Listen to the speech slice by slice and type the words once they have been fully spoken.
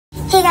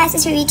Hey guys,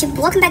 it's your YouTube.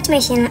 Welcome back to my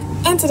channel,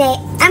 and today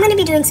I'm going to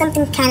be doing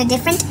something kind of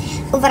different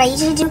of what I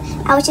usually do.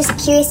 I was just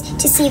curious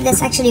to see if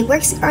this actually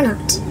works or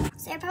not.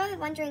 So you're probably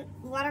wondering,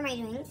 what am I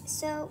doing?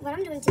 So what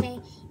I'm doing today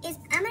is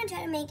I'm going to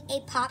try to make a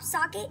pop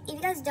socket. If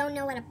you guys don't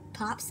know what a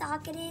pop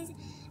socket is,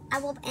 I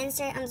will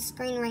insert it on the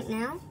screen right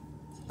now.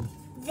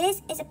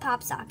 This is a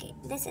pop socket.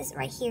 This is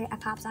right here, a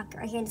pop socket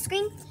right here on the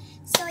screen.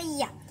 So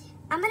yeah,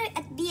 I'm going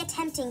to be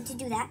attempting to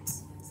do that.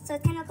 So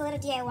it's kind of like a little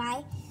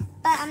DIY.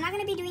 But I'm not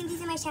gonna be doing these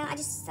on my channel. I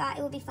just thought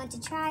it would be fun to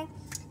try.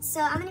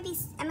 So I'm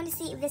gonna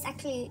see if this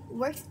actually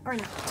works or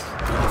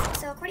not.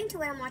 So according to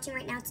what I'm watching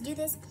right now, to do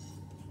this,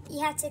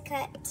 you have to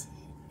cut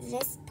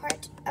this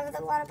part of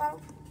the water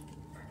bottle.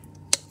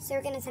 So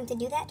we're gonna attempt to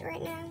do that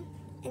right now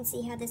and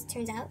see how this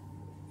turns out.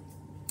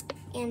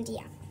 And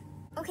yeah.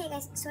 Okay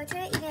guys, so I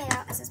tried to even it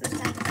out as much as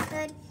I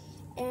could.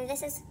 And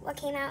this is what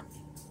came out.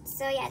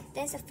 So yeah,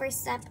 this is the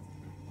first step.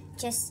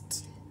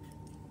 Just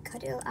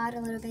cut it out a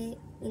little bit,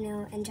 you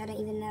know, and try to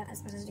even it out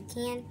as much as you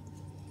can.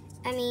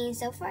 I mean,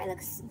 so far it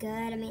looks good.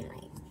 I mean,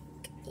 like,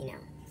 you know,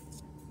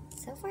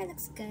 so far it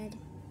looks good.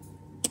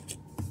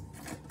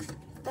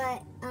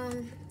 But,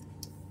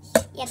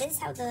 yeah, this is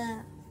how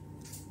the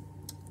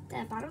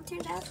bottle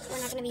turned out.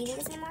 We're not going to be using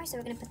this anymore, so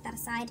we're going to put that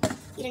aside.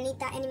 You don't need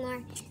that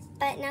anymore.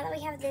 But now that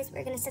we have this,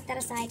 we're going to set that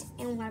aside.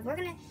 And what we're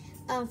going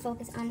to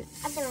focus on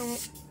at the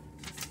moment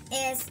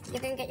is you're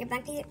going to get your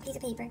blank piece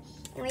of paper.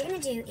 And what you're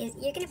going to do is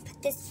you're going to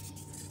put this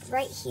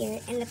right here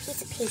in the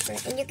piece of paper,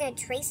 and you're going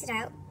to trace it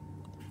out.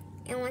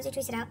 And once you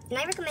trace it out, and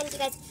I recommend you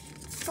guys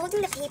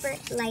folding the paper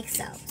like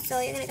so. So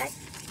you're going to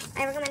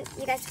I recommend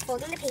you guys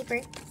folding the paper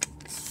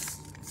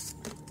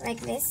like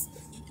this.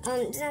 It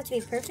doesn't have to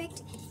be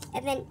perfect.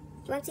 And then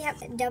once you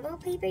have double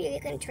paper, you're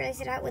going to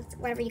trace it out with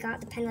whatever you got,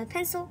 the pen or the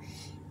pencil.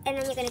 And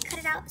then you're going to cut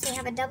it out so you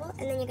have a double,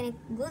 and then you're going to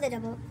glue the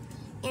double.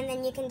 And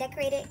then you can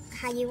decorate it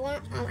how you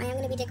want. I am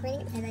going to be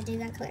decorating it because I do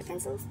got colored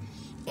pencils.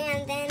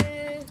 And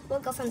then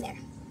we'll go from there.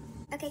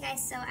 Okay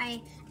guys, so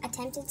I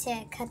attempted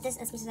to cut this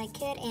as much as I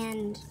could,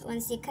 and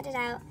once you cut it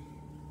out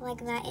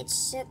like that, it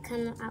should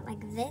come out like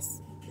this.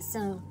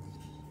 So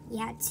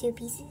yeah, 2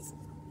 pieces.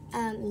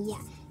 Yeah,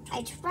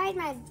 I tried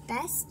my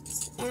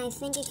best, and I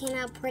think it came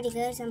out pretty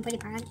good, so I'm pretty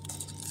proud.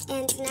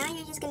 And now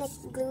you're just gonna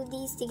glue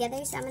these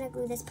together. So I'm gonna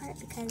glue this part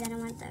because I don't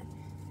want the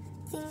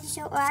thing to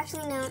show. Or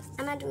actually, no,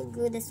 I'm gonna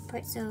glue this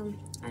part so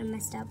I don't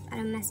mess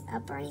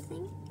up or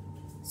anything.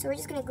 So we're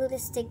just gonna glue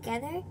this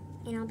together,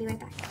 and I'll be right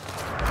back.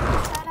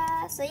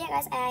 So yeah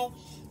guys, I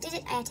did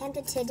it. I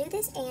attempted to do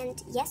this,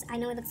 and yes, I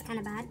know it looks kind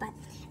of bad, but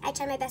I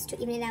tried my best to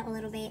even it out a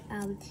little bit.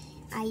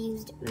 I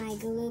used my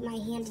glue, my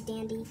handy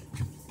dandy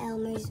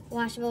Elmer's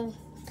washable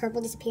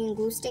purple disappearing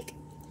glue stick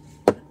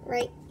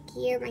right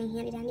here, my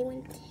handy dandy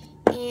one.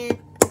 And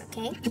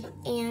okay,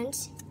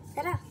 and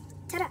ta-da,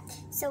 ta-da.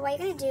 So what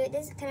you're gonna do,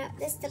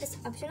 this stuff is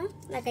optional,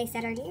 like I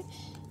said earlier.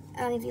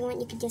 If you want,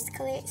 you could just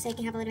color it so you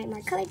can have a little bit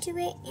more color to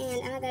it.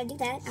 And I'm not gonna do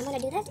that. I'm gonna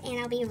do that, and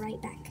I'll be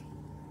right back.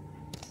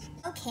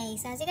 Okay,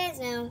 so as you guys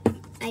know,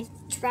 I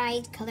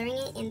tried coloring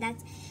it, and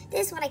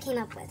this is what I came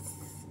up with.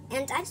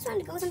 And I just wanted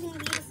to go with something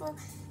beautiful.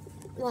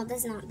 Well, this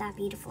is not that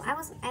beautiful. I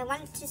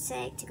wanted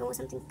to go with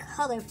something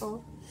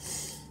colorful.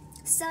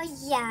 So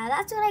yeah,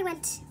 that's what I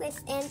went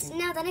with. And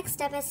now the next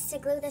step is to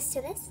glue this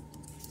to this.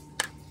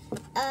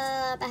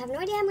 I have no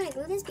idea how I'm gonna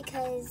glue this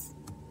because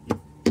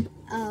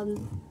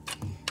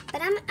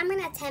but I'm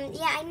gonna attempt.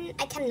 Yeah,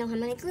 I kind of know how I'm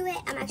gonna glue it.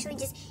 I'm actually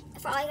just,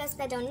 for all you guys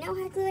that don't know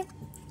how to glue it,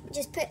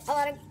 just put a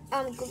lot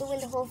of glue in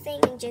the whole thing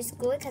and just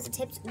glue it because the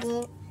tips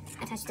will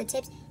attach to the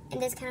tips.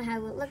 And this is kind of how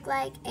it will look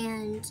like,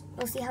 and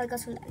we'll see how it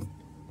goes from there.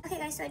 Okay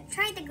guys, so I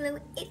tried the glue,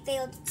 it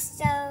failed,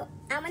 so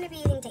I'm going to be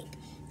using tape.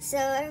 So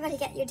everybody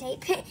get your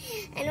tape.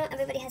 I know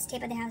everybody has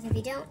tape at their house. If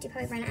you don't, you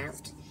probably run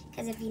out,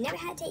 because if you never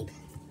had tape,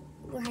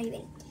 where have you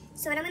been?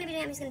 So what I'm going to be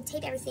doing, I'm just going to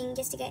tape everything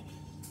just to get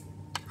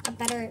a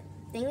better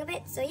thing of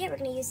it. So yeah, we're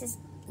going to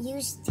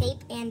use tape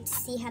and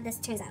see how this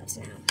turns out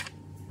now.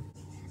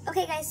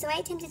 Okay guys, so I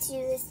attempted to do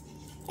this,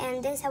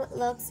 and this is how it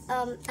looks.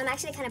 I'm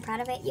actually kind of proud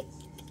of it.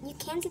 You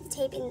can see the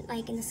tape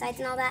in the sides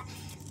and all that,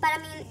 but I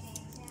mean,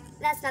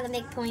 that's not a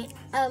big point.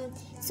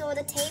 So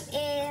the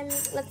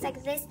tape looks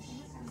like this.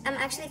 I'm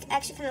actually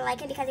kind of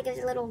like it because it gives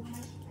a little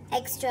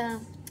extra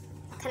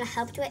kind of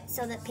help to it,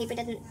 so the paper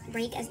doesn't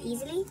break as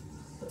easily.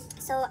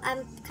 So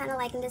I'm kind of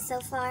liking this so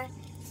far.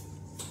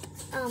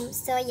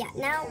 So yeah,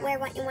 now we're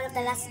in one of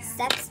the last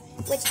steps,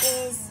 which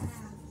is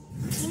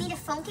you need a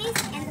phone case,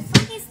 and the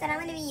phone case that I'm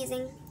going to be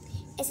using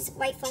is this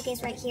white phone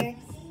case right here.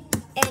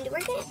 And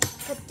we're going to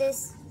put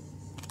this,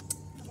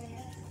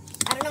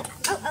 I don't know,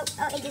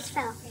 oh, it just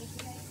fell.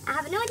 I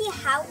have no idea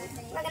how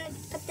we're going to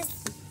put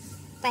this,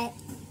 but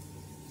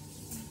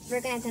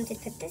we're going to attempt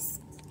to put this.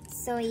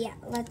 So yeah,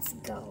 let's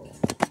go.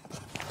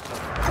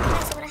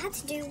 Okay, so what I had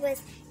to do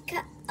was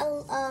cut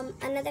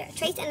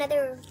trace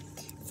another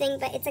thing,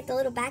 but it's like the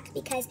little back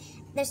because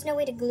there's no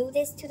way to glue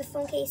this to the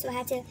phone case, so I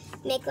had to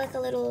make like a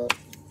little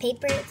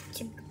paper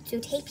to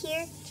tape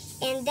here,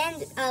 and then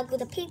glue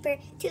the paper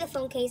to the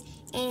phone case.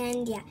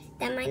 And yeah,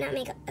 that might not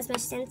make as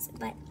much sense,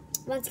 but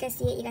once you guys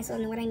see it, you guys will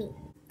know what I mean.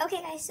 Okay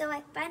guys, so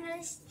I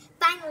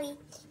finally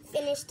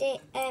finished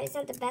it. It's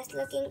not the best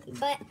looking,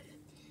 but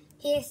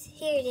here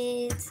it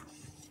is.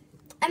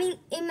 I mean,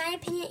 in my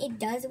opinion, it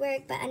does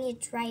work, but I need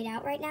to try it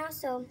out right now.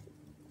 So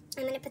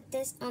I'm gonna put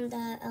this on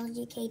the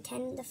LG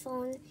K10, the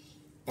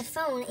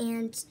phone,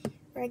 and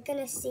we're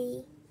gonna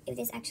see if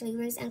this actually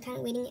works. I'm kind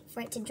of waiting for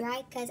it to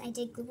dry because I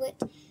did glue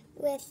it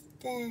with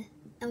the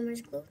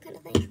Elmer's glue kind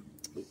of thing.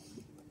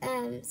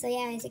 So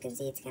yeah, as you can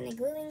see, it's kind of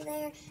gluing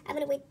there. I'm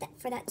gonna wait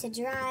for that to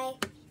dry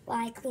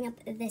while I clean up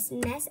this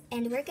mess,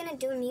 and we're gonna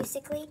do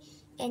Musical.ly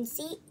and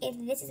see if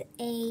this is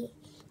a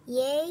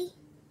yay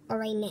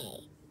or a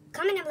nay.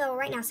 Comment down below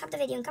right now. Stop the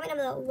video and comment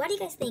down below. What do you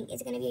guys think?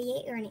 Is it gonna be a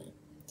yay or a nay?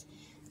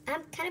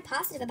 I'm kind of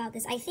positive about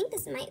this. I think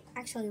this might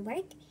actually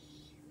work,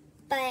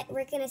 but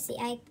we're gonna see.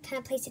 I kind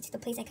of placed it to the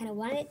place I kind of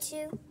wanted it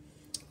to.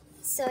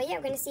 So yeah,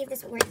 we're gonna see if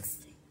this works.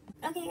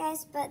 Okay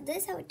guys, but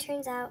this is how it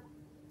turns out.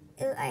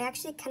 I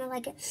actually kind of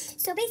like it.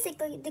 So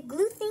basically, the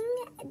glue thing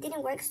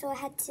didn't work, so I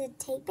had to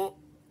tape it.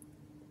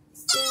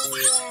 So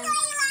yeah,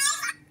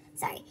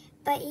 sorry,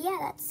 but yeah,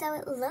 that's how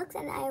it looks,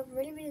 and I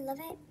really love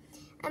it.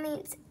 I mean,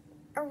 it's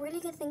a really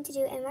good thing to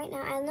do, and right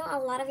now, I know a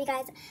lot of you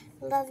guys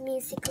love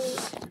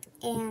Musical.ly,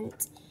 and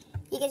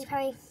you guys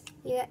probably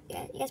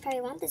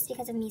want this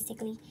because of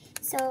Musical.ly.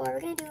 So what we're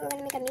gonna do, we're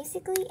gonna make a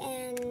Musical.ly,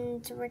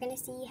 and we're gonna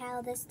see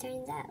how this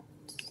turns out.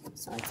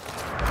 So let's go.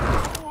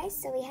 Okay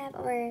guys, so we have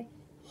our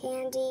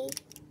handy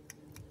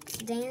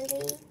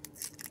dandy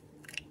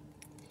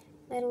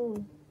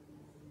little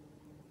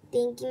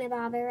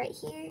thingy-mabobber right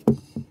here.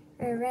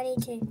 We're ready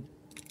to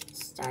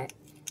start.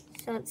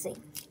 So let's see.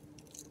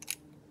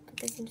 Put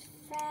this in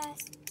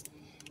fast.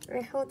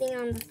 We're holding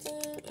on the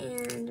thing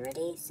and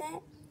ready,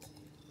 set.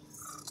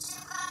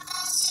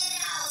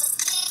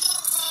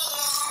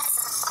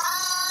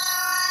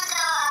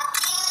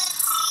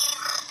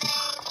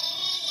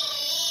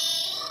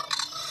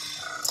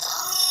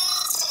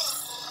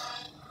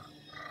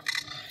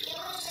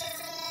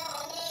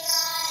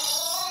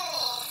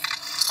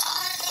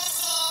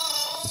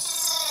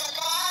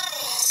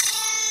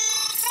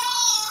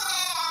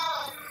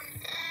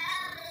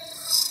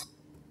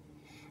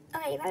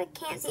 Okay, you probably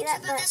can't see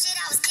that, but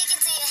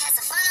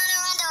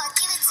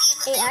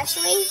it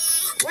actually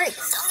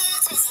works.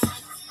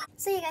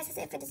 So you guys, that's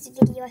it for this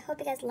video. I hope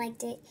you guys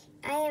liked it.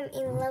 I am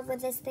in love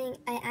with this thing.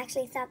 I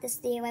actually thought this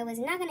DIY was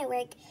not going to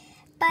work,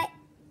 but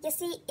you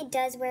see, it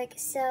does work.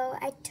 So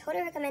I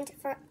totally recommend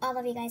for all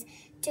of you guys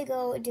to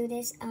go do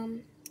this.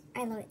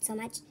 I love it so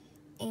much.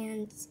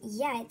 And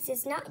yeah,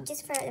 it's not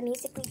just for the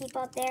Musical.ly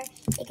people out there.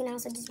 It can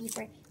also just be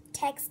for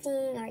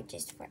texting or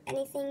just for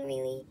anything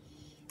really.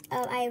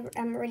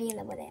 I'm really in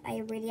love with it. I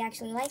really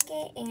actually like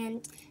it,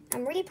 and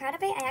I'm really proud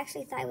of it. I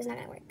actually thought it was not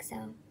going to work.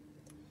 So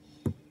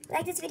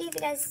like this video if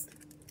you guys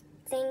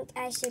think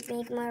I should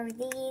make more of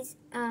these.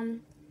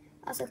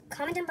 Also,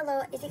 comment down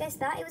below if you guys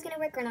thought it was going to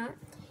work or not.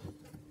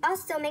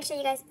 Also, make sure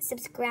you guys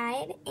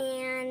subscribe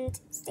and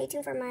stay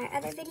tuned for my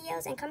other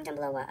videos, and comment down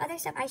below what other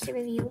stuff I should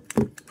review.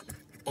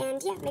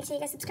 And yeah, make sure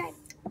you guys subscribe.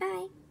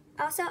 Bye.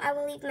 Also, I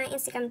will leave my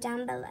Instagram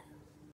down below.